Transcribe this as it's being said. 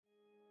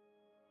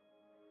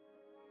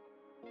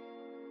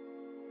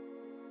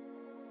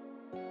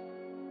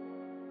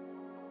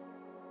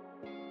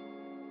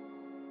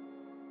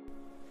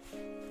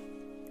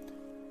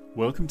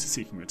Welcome to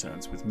Seeking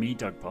Returns with me,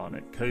 Doug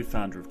Barnett,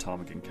 co-founder of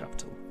Ptarmigan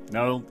Capital.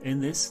 Now, in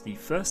this, the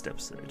first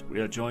episode, we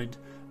are joined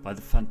by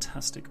the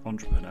fantastic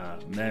entrepreneur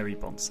Mary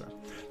Bonsor.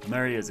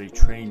 Mary is a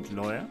trained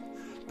lawyer,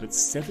 but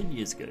 7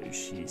 years ago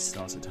she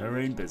started her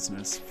own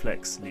business,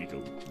 Flex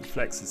Legal.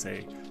 Flex is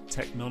a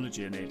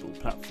technology-enabled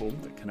platform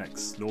that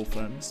connects law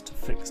firms to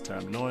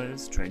fixed-term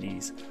lawyers,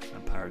 trainees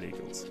and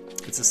paralegals.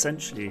 It's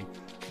essentially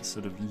a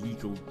sort of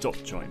legal dot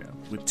joiner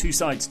with two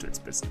sides to its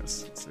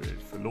business. So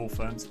for law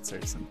firms, it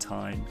saves them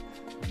time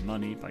and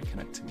money by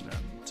connecting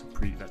them to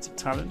pre-vetted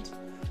talent.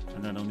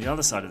 And then on the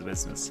other side of the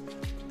business,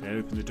 they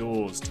open the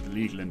doors to the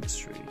legal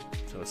industry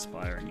to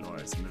aspiring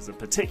lawyers. And there's a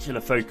particular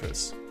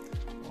focus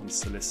on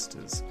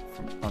solicitors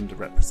from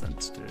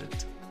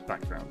underrepresented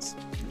backgrounds.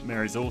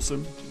 Mary's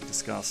awesome. We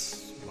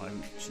discuss why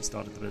she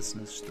started the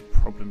business, the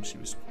problems she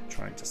was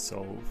trying to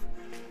solve,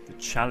 the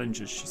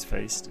challenges she's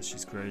faced as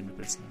she's grown the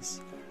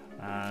business.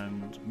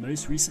 And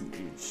most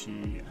recently,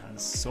 she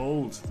has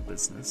sold the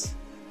business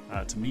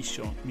to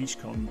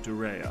Mishcon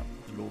Durea,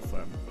 a law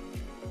firm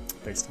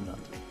based in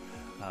London.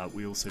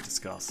 We also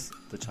discuss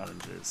the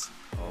challenges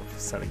of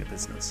selling a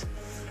business.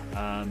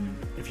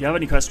 If you have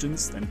any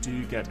questions, then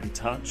do get in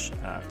touch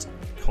at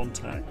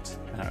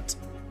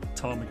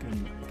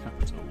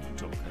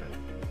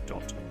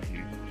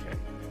contact@ptarmigancapital.co.uk.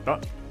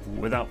 But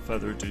without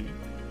further ado,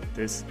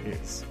 this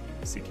is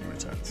Seeking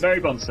Returns. Mary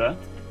Bonsor,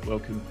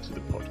 welcome to the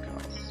podcast.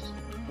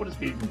 What has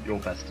been your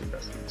best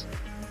investment?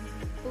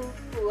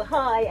 Ooh,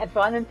 hi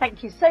everyone, and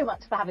thank you so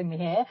much for having me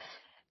here.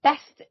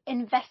 Best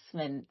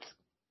investment.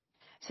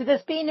 So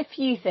there's been a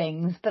few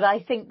things, but I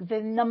think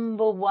the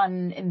number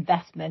one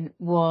investment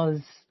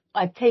was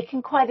I've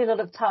taken quite a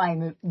lot of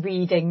time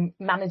reading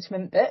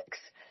management books.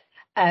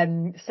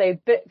 So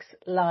books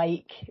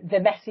like The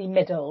Messy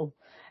Middle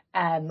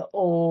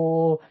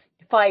or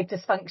Five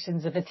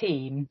Dysfunctions of a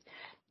Team.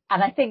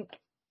 And I think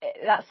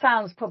that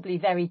sounds probably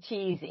very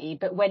cheesy,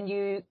 but when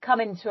you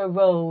come into a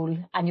role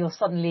and you're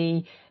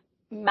suddenly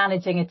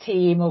managing a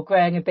team or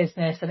growing a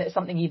business and it's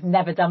something you've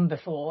never done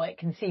before, it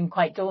can seem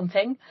quite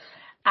daunting.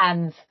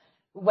 And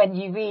when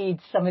you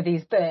read some of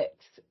these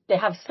books, they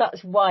have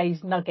such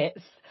wise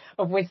nuggets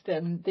of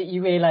wisdom that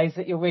you realise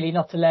that you're really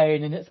not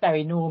alone, and it's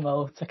very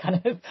normal to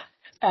kind of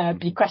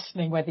be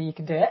questioning whether you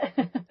can do it.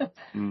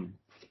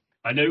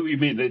 I know what you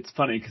mean. It's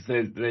funny because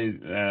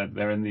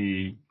they're in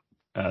the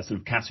sort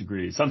of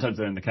category. Sometimes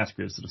they're in the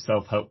category of sort of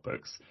self-help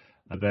books.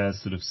 They're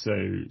sort of so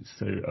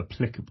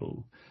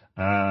applicable.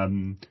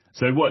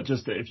 So what?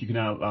 Just if you can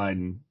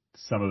outline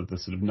some of the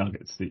sort of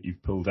nuggets that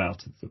you've pulled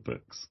out of the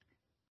books.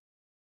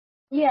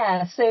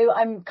 Yeah, so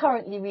I'm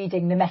currently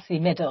reading The Messy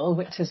Middle,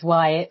 which is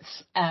why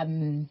it's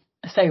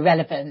so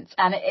relevant,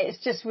 and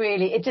it just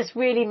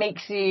really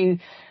makes you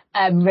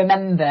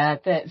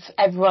remember that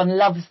everyone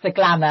loves the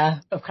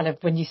glamour of kind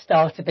of when you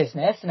start a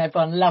business, and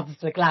everyone loves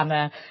the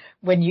glamour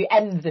when you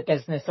end the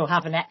business or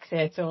have an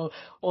exit or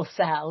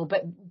sell,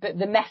 but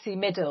the messy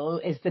middle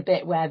is the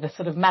bit where the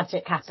sort of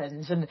magic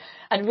happens, and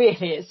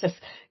really it's just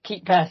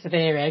keep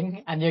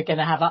persevering, and you're going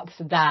to have ups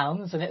and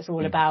downs, and it's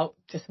all about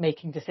just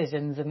making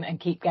decisions and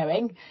keep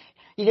going.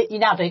 You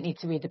now don't need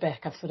to read the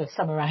book. I've sort of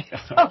summarised it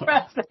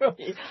for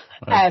you.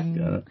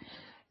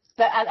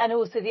 But and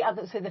also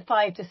the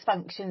Five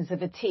Dysfunctions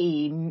of a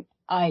Team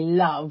I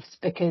loved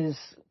because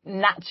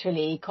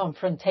naturally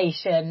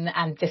confrontation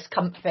and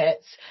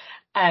discomfort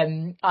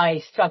I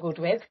struggled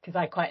with because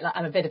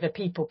I'm a bit of a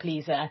people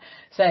pleaser.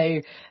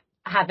 So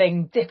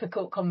having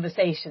difficult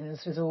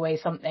conversations was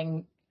always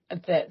something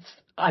that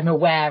I'm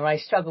aware I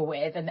struggle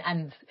with,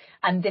 and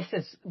this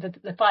is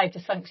the Five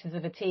Dysfunctions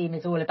of a Team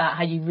is all about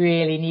how you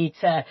really need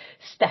to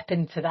step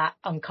into that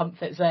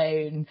uncomfort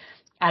zone.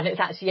 And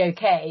it's actually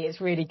okay. It's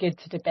really good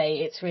to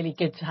debate. It's really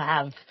good to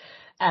have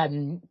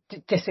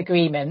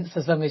disagreements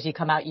as long as you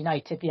come out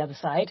united the other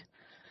side.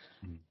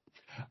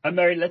 And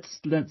Mary, let's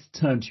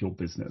turn to your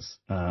business,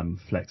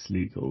 Flex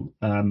Legal.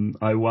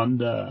 I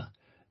wonder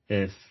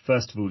if,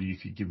 first of all, you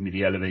could give me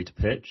the elevator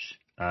pitch,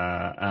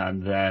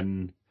 and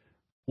then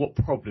what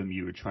problem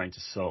you were trying to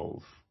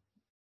solve.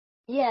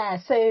 Yeah,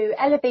 so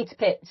elevator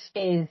pitch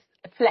is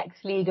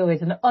Flex Legal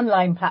is an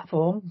online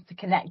platform to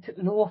connect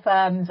law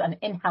firms and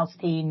in-house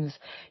teams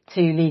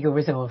to legal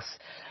resource.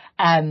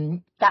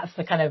 That's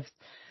the kind of,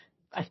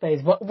 I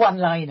suppose,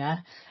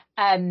 one-liner.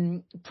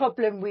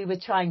 Problem we were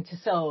trying to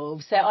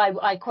solve. So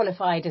I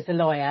qualified as a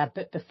lawyer,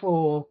 but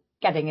before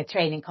getting a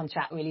training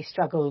contract really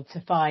struggled to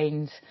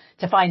find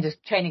a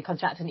training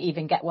contract and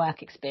even get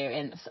work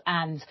experience.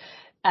 And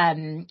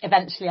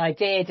eventually I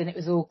did, and it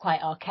was all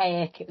quite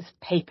archaic. It was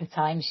paper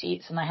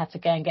timesheets, and I had to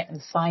go and get them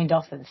signed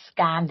off and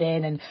scanned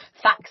in and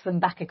fax them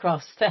back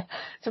across to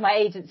my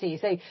agency.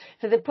 So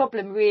the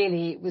problem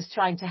really was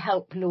trying to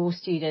help law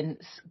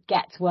students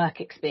get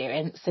work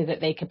experience so that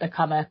they could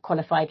become a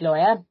qualified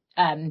lawyer.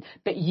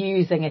 but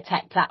using a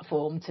tech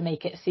platform to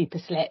make it super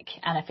slick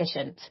and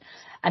efficient.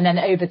 And then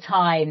over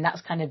time,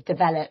 that's kind of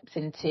developed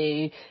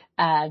into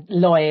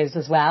lawyers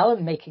as well,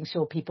 making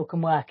sure people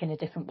can work in a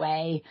different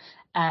way.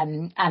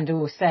 And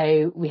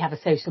also we have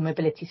a social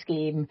mobility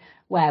scheme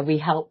where we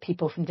help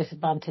people from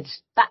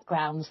disadvantaged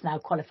backgrounds now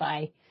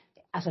qualify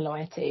as a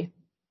lawyer too.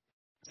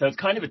 So it's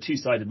kind of a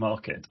two-sided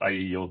market,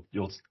 i.e.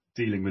 you're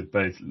dealing with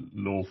both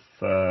law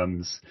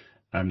firms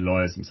and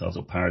lawyers themselves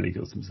or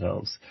paralegals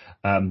themselves.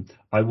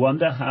 I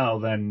wonder how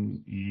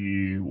then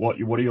what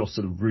are your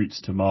sort of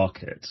routes to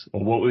market,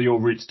 or what were your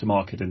routes to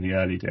market in the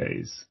early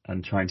days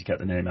and trying to get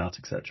the name out,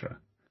 etc.?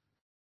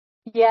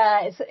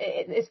 Yeah,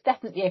 it's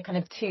definitely a kind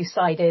of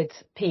two-sided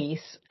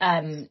piece.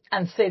 And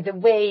so the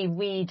way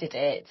we did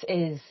it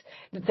is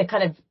the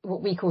kind of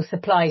what we call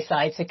supply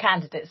side, so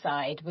candidate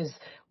side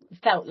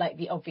felt like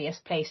the obvious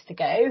place to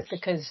go,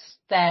 because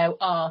there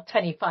are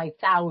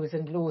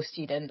 25,000 law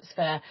students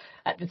for,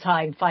 at the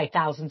time,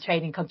 5,000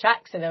 training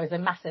contracts. So there was a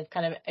massive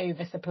kind of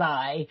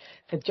oversupply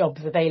for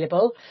jobs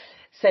available.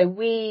 So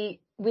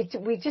we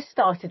just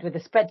started with a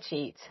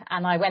spreadsheet,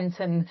 and I went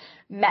and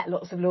met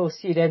lots of law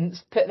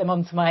students, put them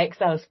onto my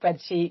Excel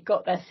spreadsheet,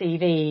 got their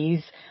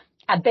CVs,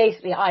 and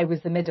basically I was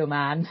the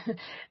middleman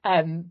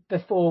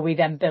before we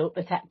then built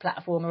the tech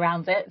platform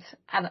around it.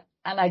 And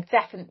I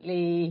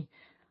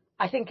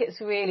think it's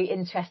really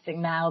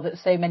interesting now that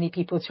so many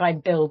people try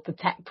and build the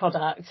tech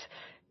product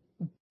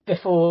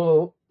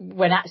before,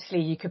 when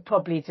actually you could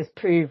probably just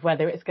prove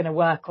whether it's going to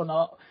work or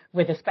not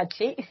with a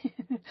spreadsheet.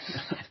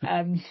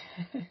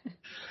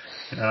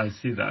 Yeah, I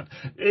see that.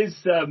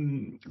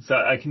 So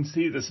I can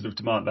see the sort of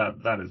demand.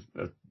 That is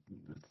a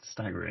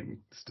staggering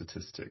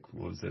statistic.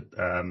 Was it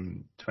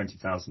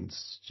 20,000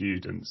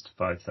 students to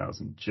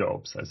 5,000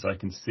 jobs? So I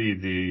can see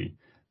the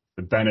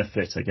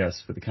benefit, I guess,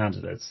 for the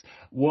candidates.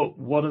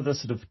 What are the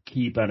sort of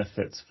key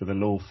benefits for the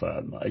law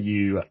firm? Are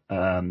you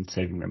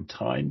saving them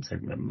time,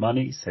 saving them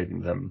money,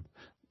 saving them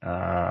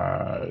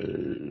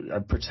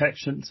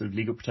protection, sort of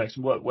legal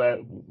protection?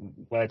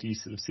 Where do you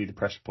sort of see the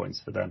pressure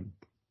points for them?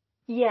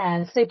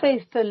 Yeah, so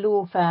both for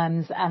law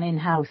firms and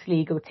in-house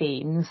legal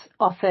teams,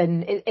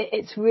 often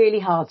it's really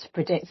hard to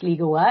predict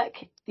legal work.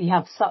 You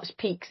have such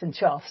peaks and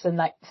troughs, and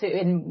so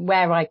in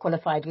where I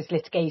qualified was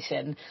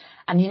litigation,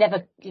 and you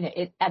never,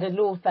 at a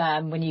law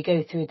firm, when you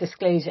go through a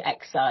disclosure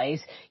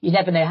exercise, you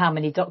never know how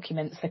many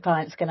documents the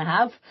client's going to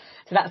have.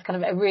 So that's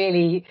kind of a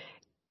really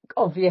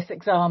obvious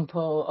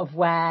example of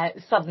where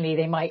suddenly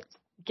they might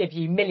give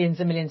you millions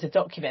and millions of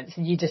documents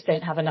and you just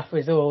don't have enough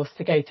resource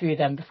to go through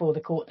them before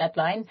the court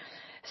deadline.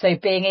 So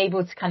being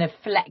able to kind of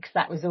flex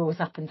that resource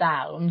up and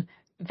down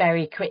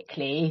very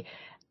quickly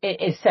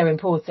is so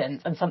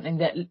important, and something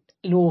that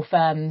law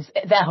firms,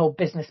 their whole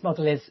business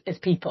model is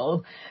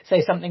people. So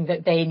something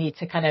that they need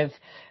to kind of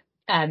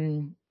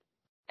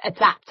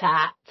adapt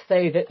at,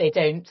 so that they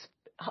don't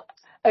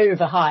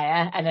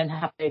overhire and then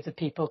have loads of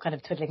people kind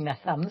of twiddling their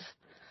thumbs.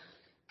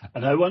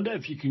 And I wonder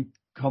if you can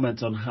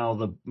comment on how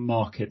the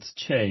market's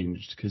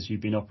changed, because you've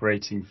been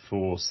operating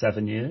for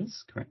 7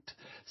 years, correct?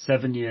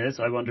 7 years.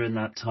 I wonder, in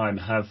that time,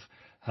 have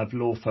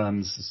law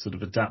firms sort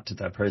of adapted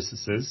their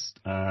processes,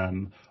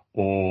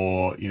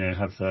 or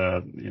have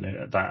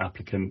that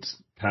applicant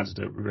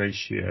candidate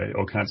ratio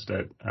or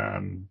candidate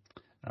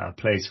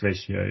place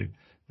ratio,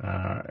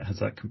 has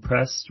that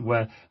compressed?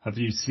 Where have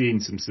you seen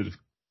some sort of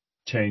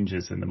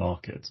changes in the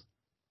market?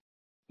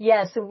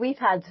 Yeah, so we've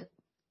had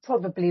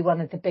probably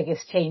one of the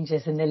biggest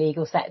changes in the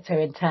legal sector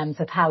in terms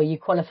of how you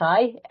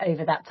qualify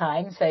over that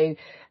time. So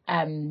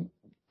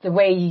the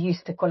way you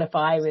used to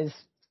qualify was,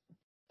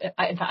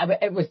 in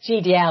fact, it was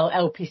GDL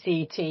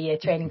LPC 2-year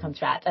training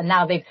contract, and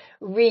now they've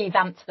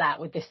revamped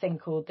that with this thing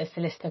called the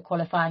solicitor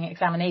qualifying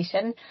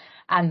examination.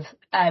 And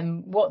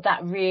what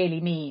that really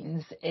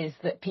means is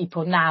that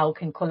people now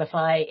can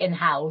qualify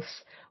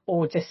in-house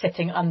or just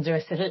sitting under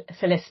a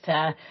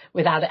solicitor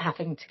without it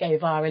having to go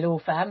via a law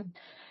firm.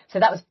 So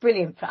that was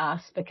brilliant for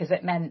us, because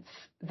it meant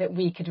that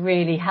we could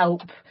really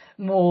help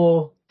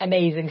more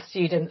amazing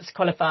students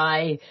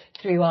qualify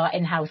through our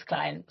in-house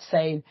clients.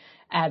 So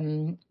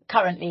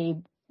currently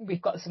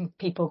we've got some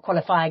people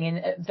qualifying in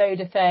at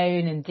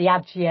Vodafone and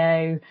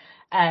Diageo.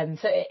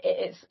 So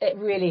it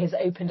really has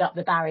opened up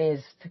the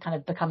barriers to kind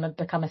of become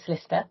a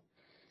solicitor.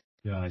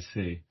 Yeah, I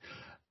see.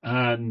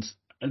 And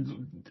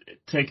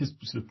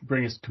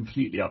bring us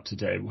completely up to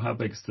date. How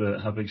big's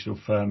your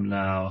firm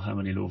now? How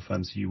many law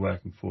firms are you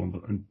working for,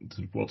 and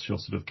what's your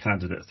sort of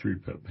candidate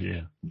throughput per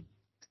year?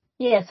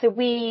 Yeah, so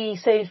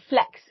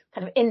Flex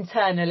kind of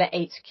internal at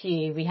HQ,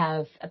 we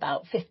have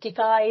about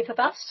 55 of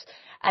us,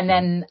 and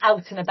then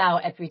out and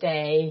about every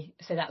day.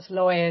 So that's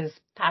lawyers,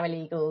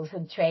 paralegals,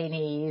 and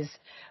trainees.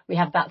 We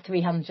have about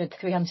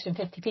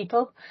 350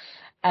 people.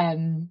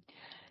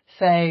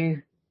 So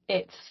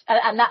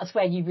and that's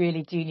where you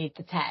really do need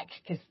the tech,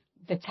 because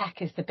the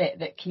tech is the bit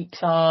that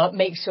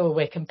makes sure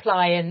we're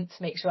compliant,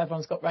 make sure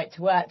everyone's got right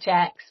to work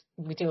checks.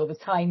 We do all the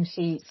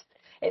timesheets.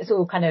 It's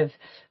all kind of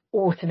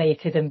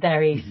automated and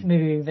very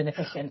smooth and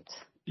efficient.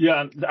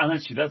 Yeah, and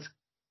actually that's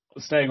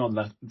staying on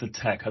the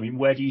tech, I mean,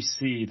 where do you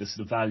see the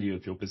sort of value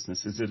of your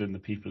business? Is it in the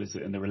people? Is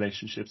it in the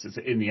relationships? Is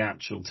it in the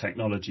actual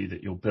technology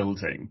that you're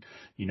building?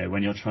 You know,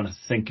 when you're trying to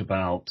think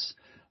about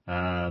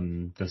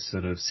the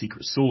sort of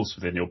secret sauce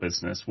within your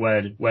business,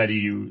 what do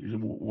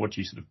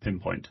you sort of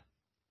pinpoint?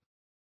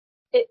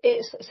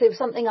 It's so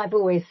something I've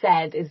always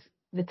said is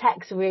the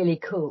tech's really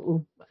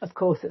cool. Of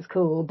course it's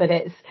cool, but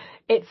it's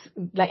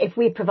like if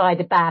we provide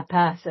a bad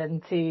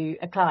person to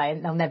a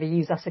client, they'll never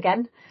use us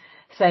again.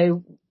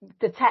 So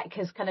the tech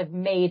has kind of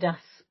made us,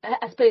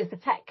 I suppose the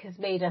tech has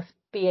made us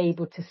be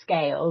able to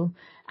scale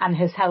and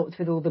has helped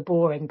with all the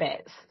boring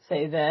bits.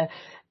 So the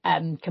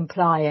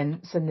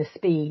compliance and the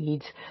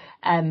speed.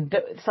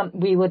 But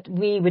we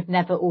would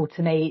never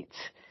automate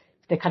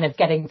the kind of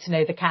getting to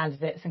know the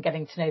candidates and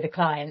getting to know the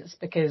clients,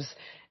 because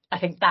I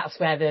think that's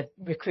where the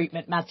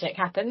recruitment magic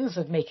happens,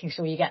 of making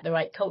sure you get the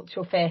right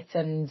cultural fit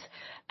and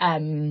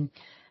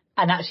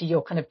actually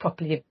you're kind of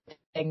properly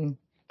doing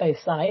both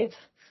sides.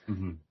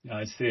 Mm-hmm. Yeah,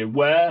 I see.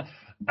 Where,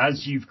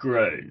 as you've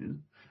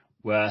grown,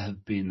 where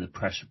have been the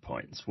pressure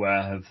points?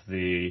 Where have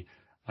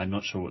I'm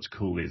not sure what to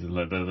call these,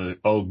 the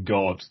oh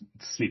God,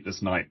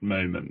 sleepless night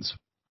moments?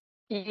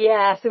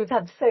 Yeah, so we've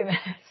had so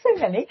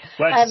many.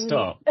 Where to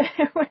start?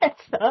 Where to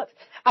start?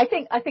 I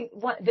think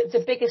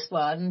the biggest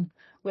one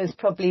was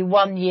probably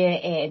 1 year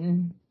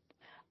in,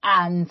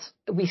 and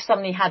we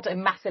suddenly had a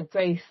massive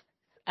growth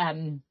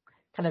kind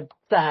of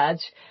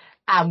surge,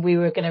 and we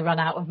were going to run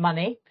out of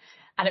money,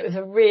 and it was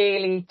a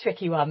really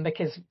tricky one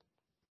because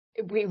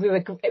we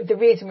were the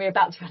reason we were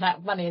about to run out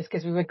of money is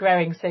because we were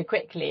growing so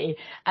quickly,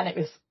 and it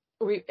was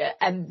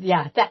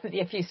definitely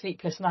a few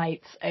sleepless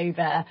nights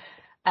over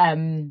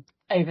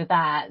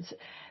that.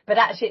 But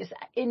actually it's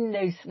in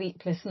those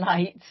sleepless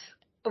nights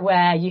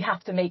where you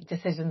have to make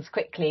decisions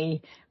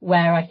quickly,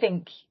 where I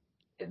think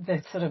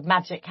the sort of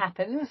magic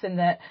happens, and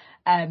that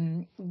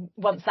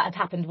once that had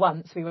happened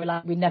once, we were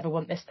like, we never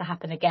want this to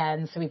happen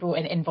again. So we brought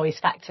in invoice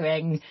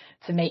factoring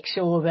to make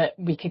sure that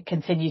we could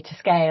continue to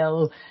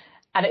scale.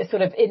 And it's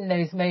sort of in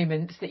those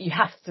moments that you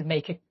have to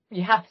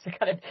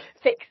kind of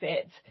fix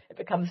it. It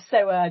becomes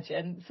so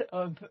urgent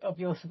of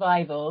your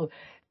survival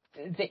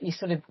that you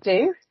sort of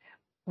do.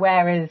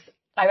 Whereas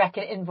I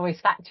reckon invoice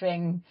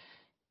factoring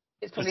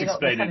is probably just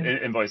not explain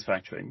invoice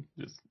factoring.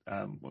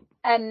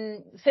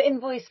 So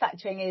invoice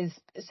factoring is,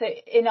 so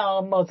in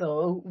our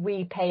model,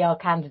 we pay our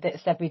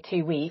candidates every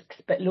 2 weeks,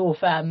 but law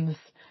firms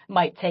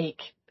might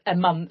take a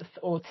month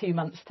or 2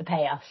 months to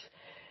pay us.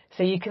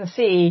 So you can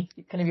see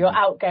kind of your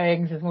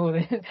outgoings is more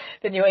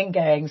than your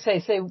ingoings.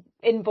 So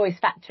invoice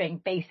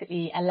factoring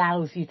basically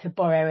allows you to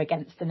borrow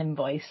against an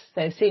invoice.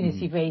 So as soon as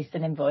you've raised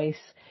an invoice,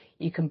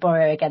 you can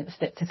borrow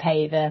against it to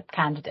pay the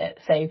candidate.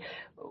 So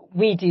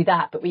we do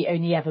that, but we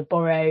only ever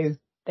borrow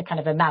the kind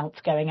of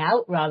amount going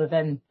out rather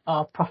than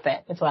our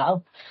profit as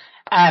well.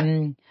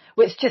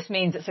 Which just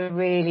means it's a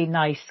really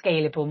nice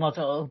scalable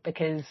model,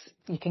 because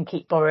you can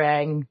keep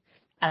borrowing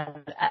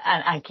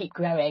and keep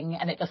growing,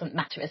 and it doesn't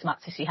matter as much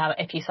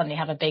if you suddenly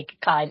have a big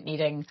client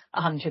needing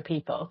 100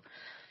 people.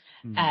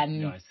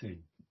 Yeah, I see.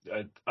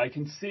 I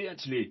can see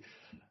actually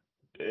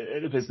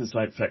in a business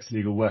like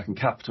FlexLegal, working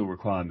capital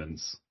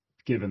requirements,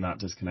 given that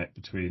disconnect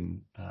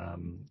between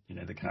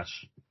the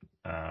cash,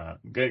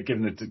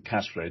 given the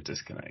cash flow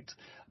disconnect,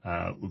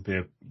 would be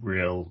a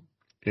real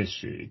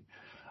issue.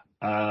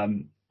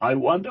 I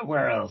wonder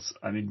where else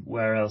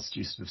do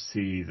you sort of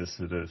see the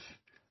sort of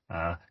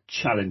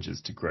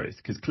challenges to growth?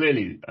 Because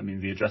clearly, I mean,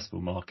 the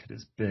addressable market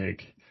is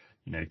big.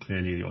 You know,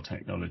 clearly your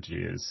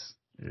technology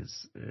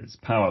is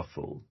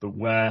powerful. But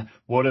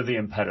what are the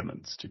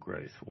impediments to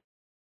growth?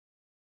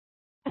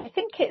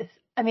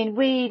 I think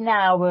we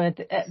now are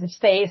at the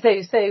stage.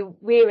 So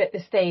we're at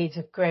the stage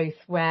of growth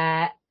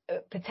where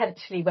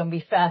potentially when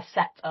we first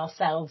set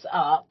ourselves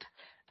up,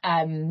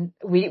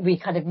 we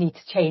kind of need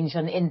to change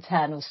an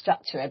internal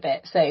structure a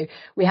bit. So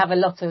we have a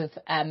lot of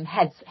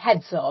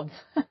heads of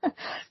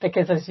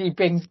because as you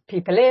bring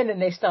people in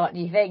and they start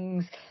new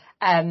things,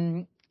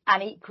 and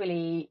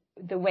equally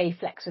the way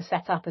Flex was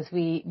set up, as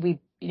we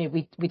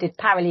did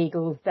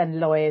paralegals, then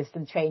lawyers,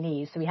 then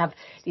trainees. So we have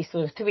these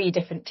sort of 3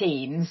 different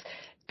teams,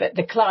 but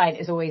the client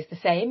is always the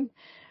same.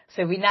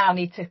 So we now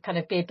need to kind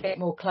of be a bit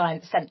more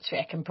client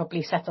centric and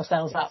probably set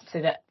ourselves up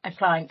so that a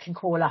client can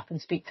call up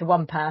and speak to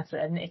one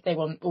person if they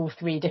want all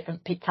 3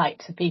 different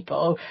types of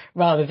people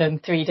rather than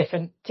 3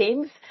 different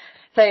teams.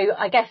 So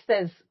I guess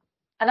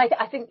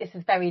I think this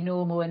is very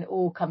normal in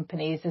all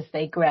companies as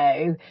they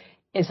grow,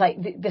 is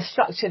like the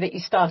structure that you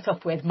start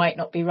off with might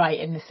not be right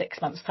in the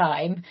 6 months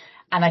time.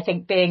 And I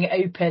think being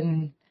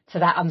open to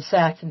that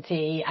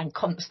uncertainty and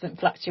constant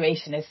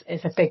fluctuation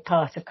is a big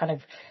part of kind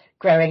of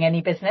growing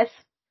any business.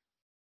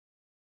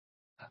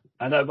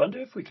 And I wonder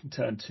if we can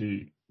turn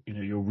to,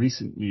 your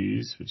recent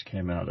news, which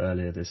came out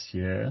earlier this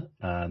year,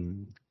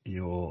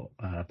 your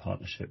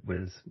partnership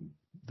with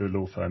the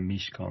law firm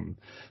Mishcon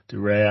de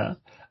Rea.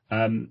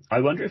 I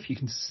wonder if you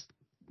can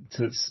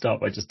to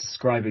start by just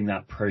describing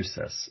that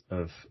process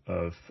of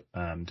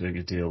doing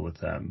a deal with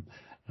them,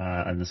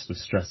 and the sort of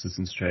stresses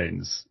and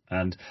strains.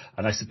 And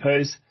I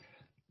suppose,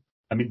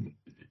 I mean,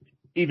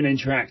 even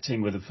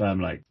interacting with a firm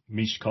like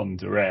Mishcon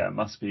de Reya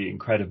must be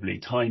incredibly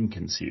time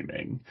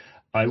consuming.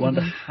 I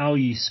wonder how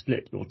you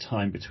split your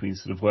time between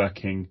sort of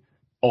working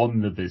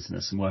on the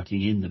business and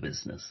working in the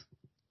business.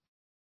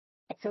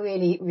 It's a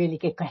really, really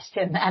good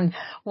question, and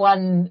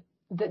one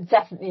that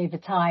definitely over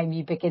time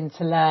you begin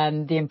to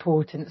learn the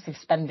importance of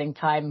spending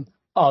time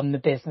on the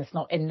business,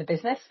 not in the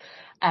business.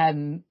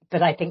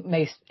 But I think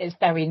it's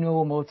very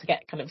normal to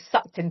get kind of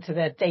sucked into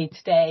the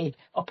day-to-day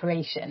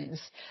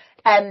operations.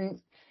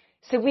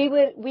 So we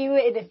were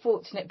in a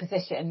fortunate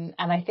position,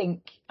 and I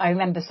think I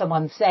remember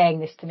someone saying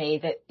this to me,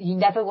 that you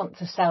never want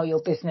to sell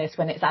your business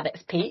when it's at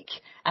its peak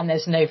and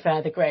there's no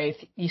further growth.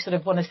 You sort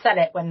of want to sell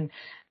it when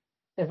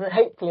there's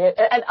hopefully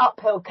an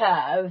uphill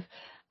curve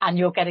and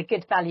you'll get a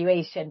good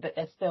valuation, but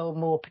there's still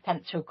more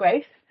potential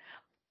growth.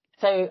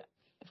 So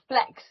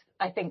Flex,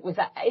 I think, is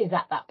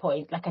at that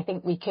point. Like, I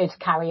think we could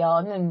carry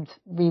on and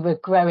we were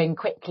growing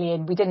quickly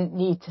and we didn't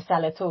need to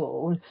sell at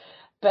all.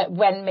 But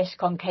when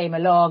Mishcon came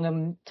along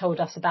and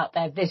told us about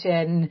their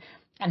vision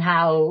and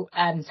how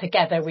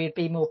together we'd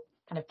be more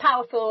kind of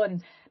powerful,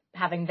 and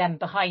having them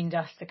behind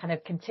us to kind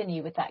of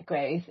continue with that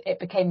growth, it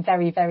became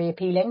very, very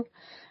appealing.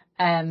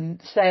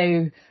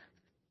 So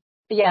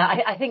yeah,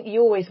 I think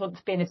you always want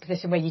to be in a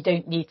position where you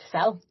don't need to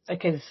sell,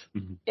 because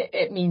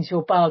it means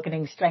your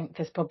bargaining strength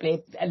is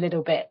probably a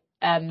little bit,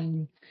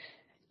 like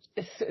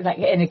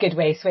in a good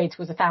way, swayed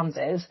towards the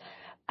founders.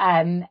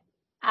 And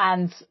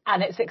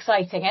it's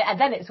exciting. And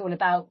then it's all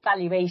about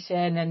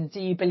valuation and do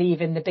you believe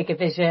in the bigger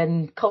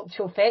vision?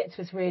 Cultural fit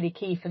was really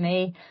key for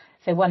me.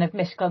 So one of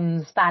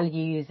Mishcon's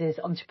values is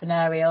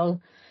entrepreneurial.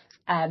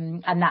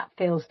 And that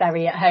feels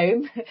very at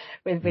home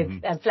with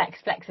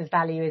Flex. Flex's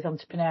value is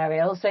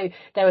entrepreneurial. So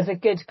there was a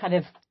good kind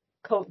of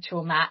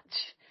cultural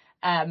match,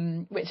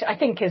 which I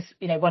think is,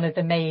 one of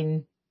the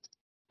main,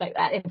 like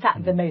that. In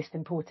fact, the most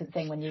important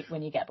thing when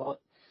you get bought.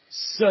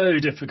 So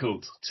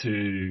difficult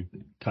to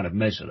kind of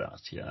measure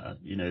that, yeah.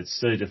 It's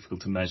so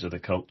difficult to measure the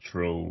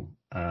cultural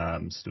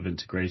sort of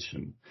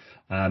integration.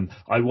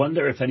 I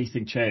wonder if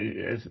anything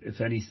if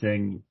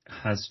anything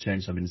has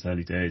changed. I mean, it's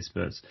early days,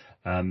 but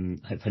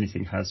if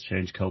anything has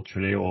changed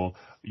culturally, or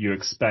you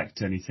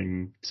expect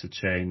anything to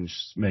change,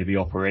 maybe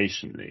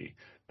operationally,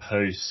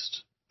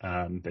 post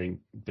being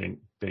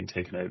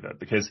taken over,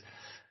 because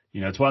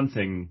it's one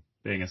thing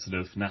being a sort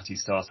of natty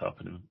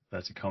startup in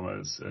inverted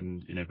commas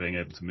and, being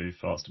able to move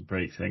fast and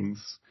break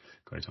things,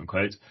 quote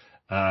unquote.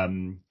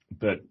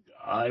 But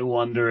I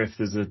wonder if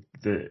there's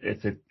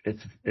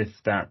if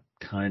that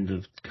kind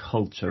of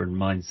culture and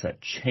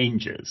mindset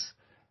changes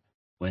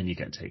when you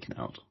get taken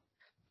out.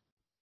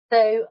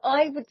 So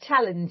I would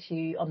challenge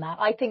you on that.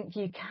 I think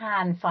you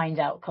can find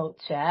out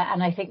culture,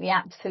 and I think the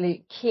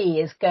absolute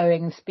key is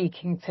going and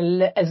speaking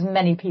to as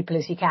many people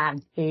as you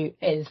can who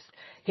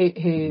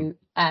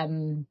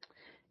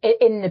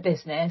in the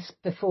business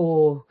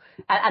before,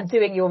 and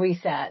doing your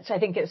research. I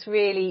think it's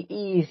really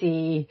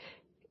easy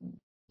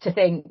to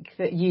think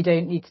that you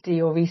don't need to do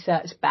your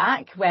research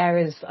back,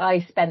 whereas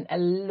I spent a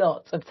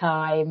lot of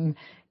time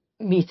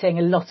meeting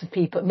a lot of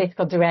people.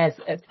 Mishcon de Reya's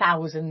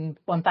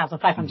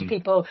 1,500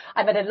 people.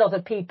 I met a lot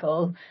of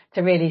people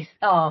to really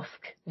ask,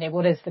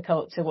 what is the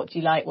culture? What do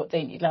you like? What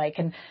don't you like?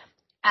 And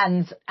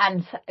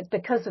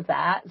because of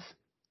that,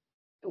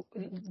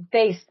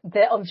 the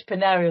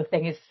entrepreneurial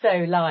thing is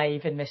so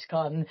live in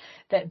Mishcon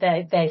that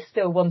they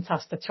still want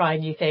us to try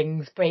new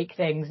things, break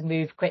things,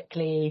 move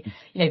quickly,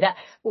 that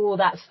all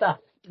that stuff,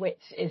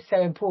 which is so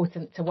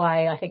important to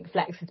why I think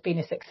Flex has been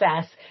a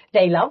success.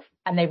 They love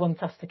and they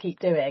want us to keep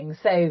doing.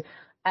 So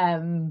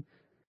I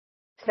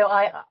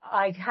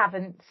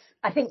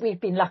think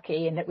we've been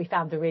lucky in that we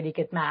found a really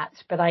good match,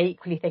 but I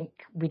equally think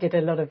we did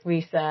a lot of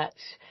research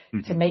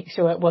to make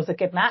sure it was a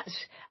good match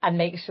and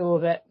make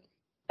sure that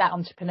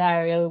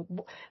entrepreneurial,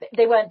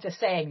 they weren't just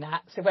saying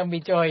that. So when we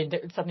joined,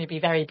 it would suddenly be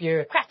very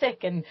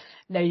bureaucratic and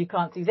no, you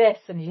can't do this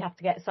and you have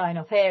to get sign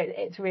off here.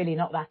 It's really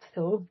not that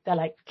at all. They're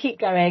like, keep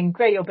going,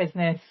 grow your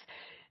business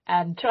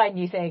and try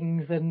new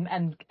things.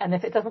 And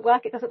if it doesn't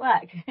work, it doesn't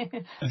work.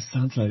 It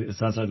sounds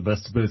like the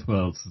best of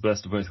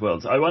both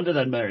worlds. I wonder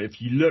then, Mary, if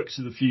you look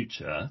to the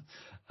future,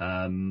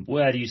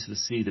 where do you sort of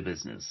see the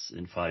business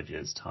in 5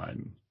 years'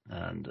 time,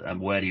 and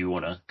where do you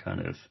want to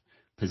kind of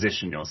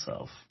position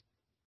yourself?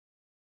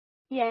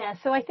 Yeah,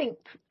 so I think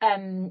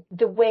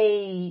the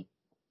way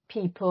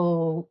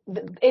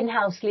the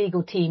in-house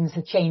legal teams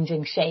are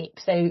changing shape.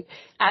 So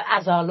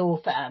as our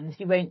law firms,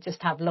 you won't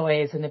just have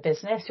lawyers in the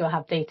business, you'll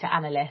have data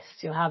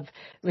analysts, you'll have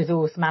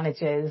resource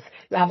managers,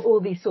 you'll have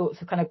all these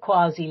sorts of kind of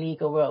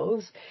quasi-legal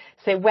roles.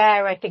 So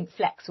where I think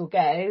Flex will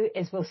go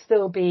is we'll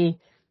still be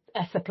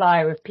a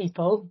supplier of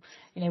people,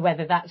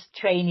 whether that's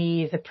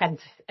trainees,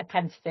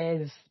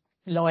 apprentices,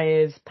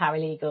 lawyers,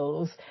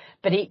 paralegals,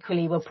 but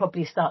equally we'll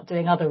probably start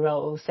doing other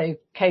roles. So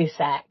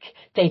COSEC,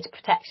 data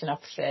protection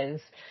officers,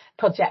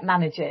 project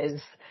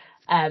managers,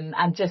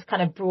 and just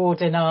kind of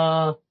broaden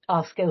our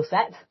skill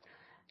set.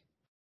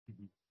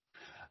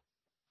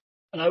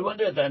 And I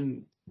wonder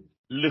then,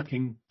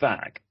 looking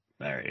back,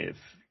 Mary, if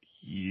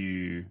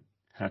you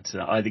had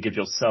to either give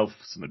yourself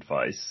some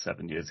advice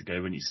 7 years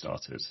ago when you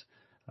started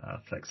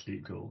Flex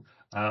Legal,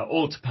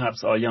 or to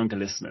perhaps our younger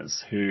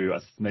listeners who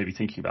are maybe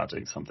thinking about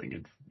doing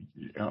something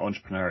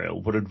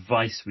entrepreneurial, what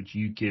advice would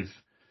you give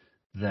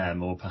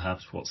them, or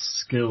perhaps what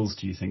skills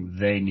do you think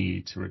they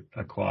need to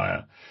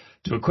acquire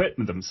to equip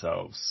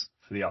themselves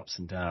for the ups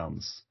and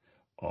downs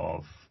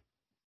of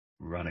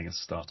running a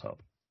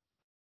startup?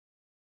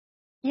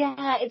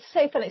 Yeah, it's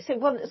so funny. So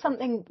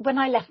when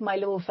I left my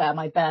law firm,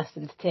 I burst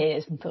into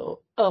tears and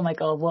thought, oh my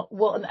God, what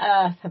on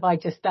earth have I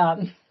just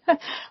done?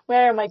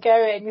 Where am I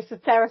going? This is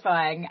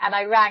terrifying. And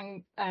I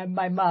rang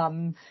my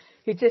mum,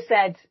 who just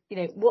said,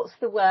 what's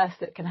the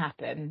worst that can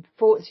happen?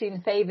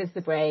 Fortune favours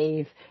the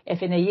brave.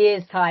 If in a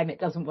year's time it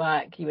doesn't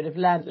work, you would have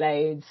learnt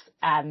loads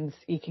and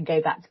you can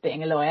go back to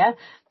being a lawyer.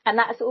 And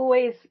that's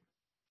always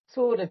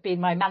sort of been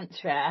my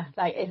mantra.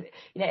 Like,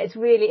 it's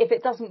really, if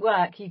it doesn't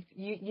work, you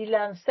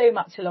learn so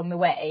much along the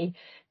way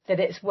that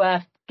it's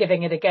worth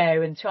giving it a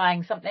go and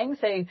trying something.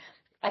 So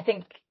I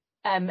think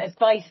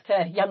advice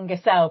to younger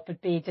self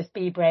would be just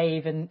be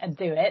brave and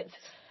do it.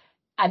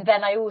 And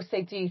then I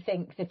also do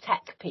think the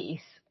tech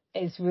piece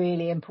is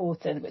really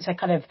important, which I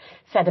kind of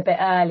said a bit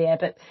earlier,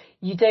 but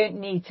you don't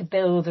need to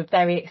build a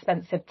very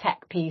expensive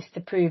tech piece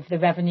to prove the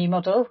revenue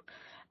model.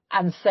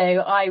 And so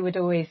I would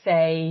always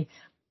say,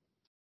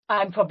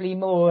 I'm probably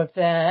more of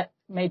the,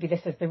 maybe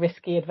this is the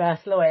risky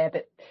adverse lawyer,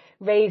 but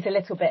raise a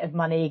little bit of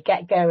money,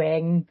 get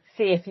going,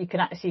 see if you can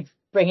actually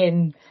bring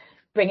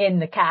in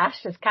the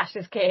cash, as cash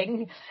is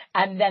king,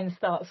 and then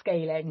start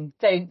scaling.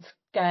 Don't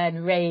go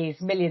and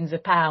raise millions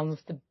of pounds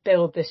to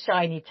build this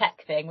shiny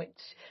tech thing, which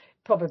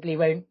probably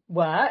won't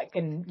work,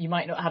 and you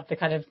might not have the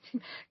kind of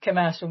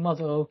commercial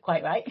model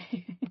quite right.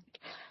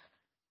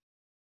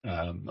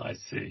 I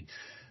see.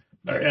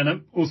 And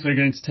I'm also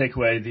going to take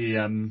away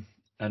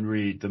and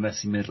read The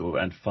Messy Middle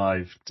and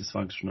Five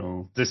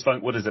Dysfunctions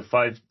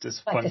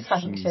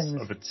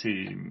of a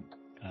Team.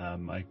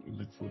 I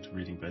look forward to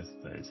reading both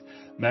of those.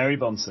 Mary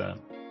Bonsor,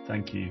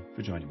 thank you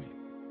for joining me.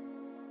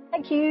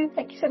 Thank you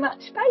so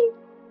much. Bye.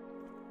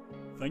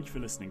 Thank you for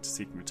listening to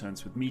Seeking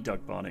Returns with me,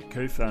 Doug Barnett,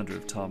 co-founder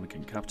of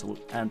Ptarmigan Capital,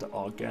 and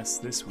our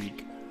guest this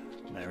week,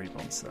 Mary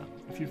Bonsor.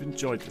 If you've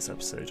enjoyed this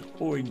episode,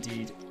 or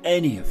indeed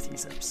any of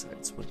these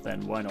episodes, well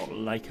then why not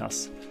like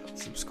us,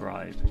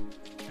 subscribe,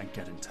 and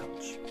get in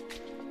touch.